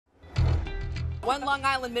One Long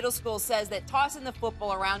Island middle school says that tossing the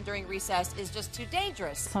football around during recess is just too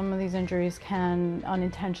dangerous. Some of these injuries can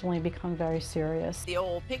unintentionally become very serious. The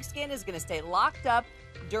old pigskin is going to stay locked up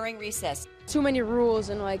during recess. Too many rules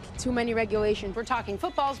and too many regulations. We're talking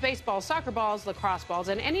footballs, baseballs, soccer balls, lacrosse balls,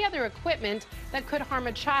 and any other equipment that could harm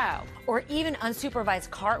a child. Or even unsupervised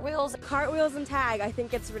cartwheels. Cartwheels and tag, I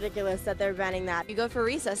think it's ridiculous that they're banning that. You go for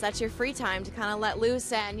recess, that's your free time to kind of let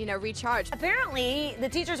loose and, recharge. Apparently, the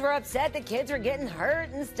teachers were upset that kids were getting hurt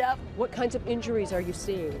and stuff. What kinds of injuries are you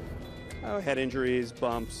seeing? Head injuries,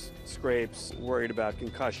 bumps, scrapes, worried about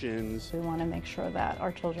concussions. We want to make sure that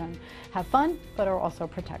our children have fun, but are also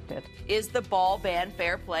protected. Is the ball ban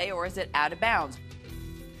fair play or is it out of bounds?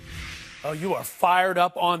 Oh, you are fired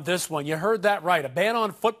up on this one. You heard that right. A ban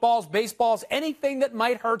on footballs, baseballs, anything that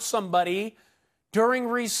might hurt somebody during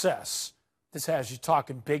recess. This has you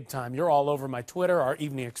talking big time. You're all over my Twitter, our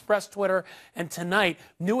Evening Express Twitter. And tonight,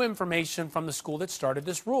 new information from the school that started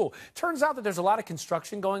this rule. Turns out that there's a lot of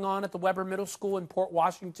construction going on at the Weber Middle School in Port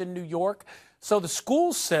Washington, New York. So the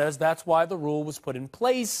school says that's why the rule was put in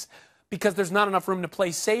place, because there's not enough room to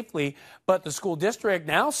play safely. But the school district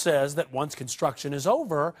now says that once construction is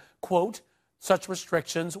over, quote, such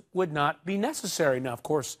restrictions would not be necessary. Now, of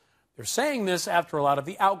course, they're saying this after a lot of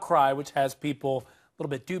the outcry, which has people a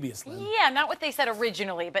little bit dubious. Lynn. Yeah, not what they said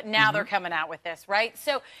originally, but now they're coming out with this, right?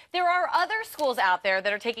 So there are other schools out there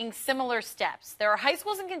that are taking similar steps. There are high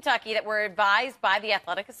schools in Kentucky that were advised by the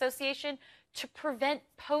Athletic Association to prevent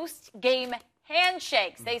post-game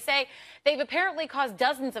handshakes. They say they've apparently caused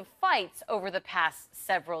dozens of fights over the past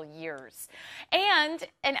several years. And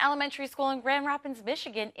an elementary school in Grand Rapids,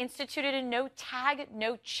 Michigan, instituted a no tag,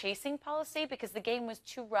 no chasing policy because the game was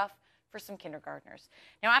too rough for some kindergartners.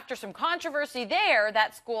 Now, after some controversy there,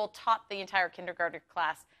 that school taught the entire kindergarten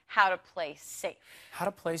class how to play safe. How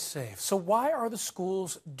to play safe. So why are the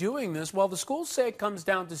schools doing this? Well, the schools say it comes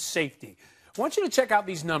down to safety. I want you to check out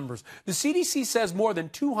these numbers. The CDC says more than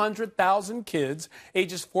 200,000 kids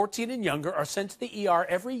ages 14 and younger are sent to the ER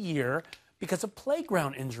every year because of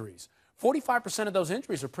playground injuries. 45% of those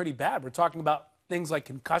injuries are pretty bad. We're talking about things like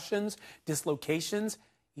concussions, dislocations,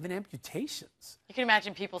 even amputations. You can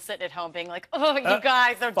imagine people sitting at home being like, oh, you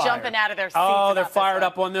guys, they're jumping out of their seats. Oh, they're fired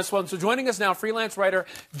up on this one. So joining us now, freelance writer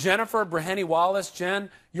Jennifer Breheny-Wallace. Jen,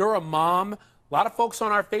 you're a mom. A lot of folks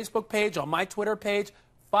on our Facebook page, on my Twitter page,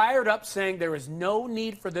 fired up saying there is no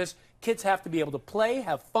need for this. Kids have to be able to play,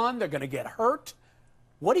 have fun. They're going to get hurt.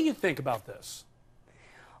 What do you think about this?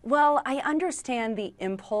 Well, I understand the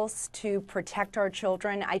impulse to protect our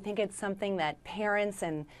children. I think it's something that parents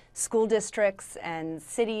and school districts and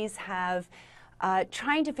cities have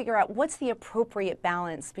trying to figure out what's the appropriate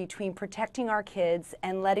balance between protecting our kids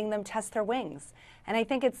and letting them test their wings. And I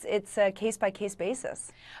think it's a case-by-case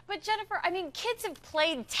basis. But Jennifer, I mean, kids have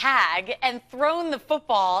played tag and thrown the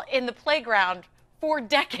football in the playground for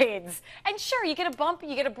decades. And sure, you get a bump,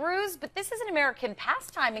 you get a bruise, but this is an American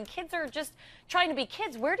pastime, and kids are just trying to be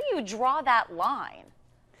kids. Where do you draw that line?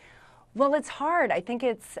 Well, it's hard. I think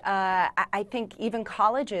it's. I think even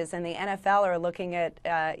colleges and the NFL are looking at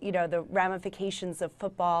the ramifications of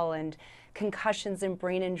football and concussions and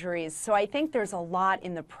brain injuries. So I think there's a lot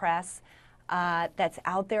in the press that's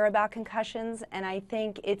out there about concussions, and I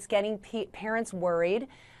think it's getting parents worried.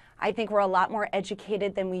 I think we're a lot more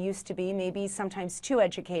educated than we used to be, maybe sometimes too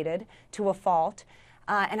educated to a fault.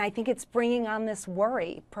 And I think it's bringing on this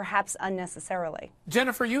worry, perhaps unnecessarily.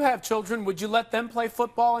 Jennifer, you have children. Would you let them play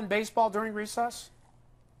football and baseball during recess?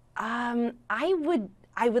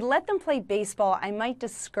 I would let them play baseball. I might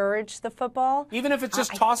discourage the football. Even if it's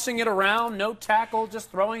just tossing it around, no tackle,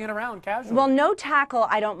 just throwing it around casually? Well, no tackle,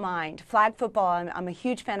 I don't mind. Flag football, I'm a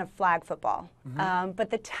huge fan of flag football. But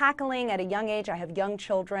the tackling at a young age, I have young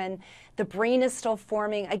children. The brain is still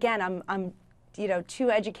forming. Again, I'm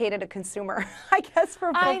too educated a consumer, I guess, for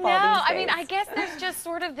football. I know. These days. I mean, I guess there's just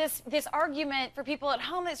sort of this argument for people at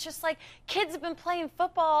home. It's just like kids have been playing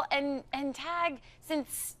football and tag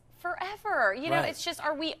since forever. Right. It's just,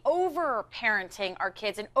 are we over-parenting our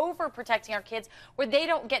kids and over-protecting our kids where they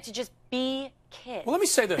don't get to just be kids? Well, let me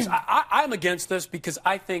say this. I'm against this because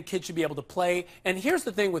I think kids should be able to play. And here's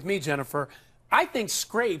the thing with me, Jennifer. I think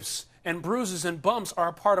scrapes and bruises and bumps are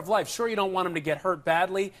a part of life. Sure, you don't want them to get hurt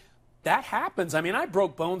badly. That happens. I mean, I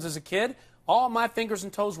broke bones as a kid. All my fingers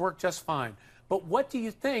and toes work just fine. But what do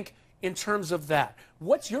you think in terms of that?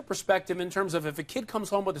 What's your perspective in terms of if a kid comes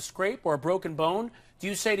home with a scrape or a broken bone, do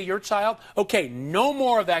you say to your child, okay, no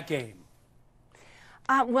more of that game?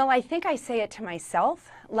 Well, I think I say it to myself.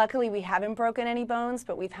 Luckily, we haven't broken any bones,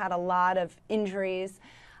 but we've had a lot of injuries.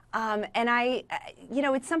 And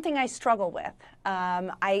it's something I struggle with.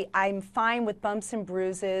 I'm fine with bumps and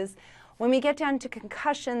bruises. When we get down to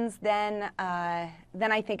concussions, then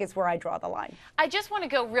I think is where I draw the line. I just want to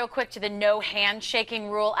go real quick to the no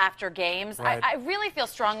handshaking rule after games. Right. I really feel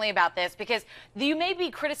strongly about this because you may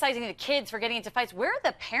be criticizing the kids for getting into fights. Where are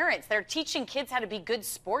the parents that are teaching kids how to be good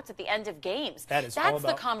sports at the end of games? That's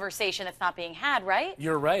the conversation that's not being had, right?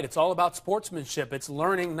 You're right. It's all about sportsmanship. It's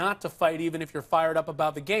learning not to fight even if you're fired up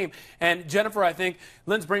about the game. And Jennifer, I think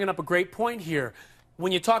Lynn's bringing up a great point here.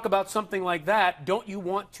 When you talk about something like that, don't you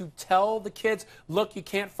want to tell the kids, look, you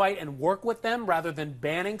can't fight, and work with them rather than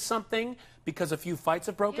banning something because a few fights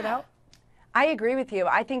have broken out? I agree with you.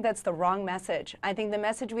 I think that's the wrong message. I think the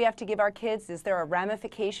message we have to give our kids is there are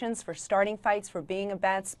ramifications for starting fights, for being a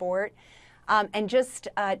bad sport, and just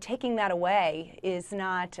taking that away is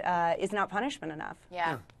not punishment enough.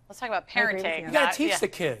 Yeah. Let's talk about parenting. You got to teach the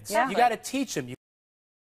kids. You got to teach them.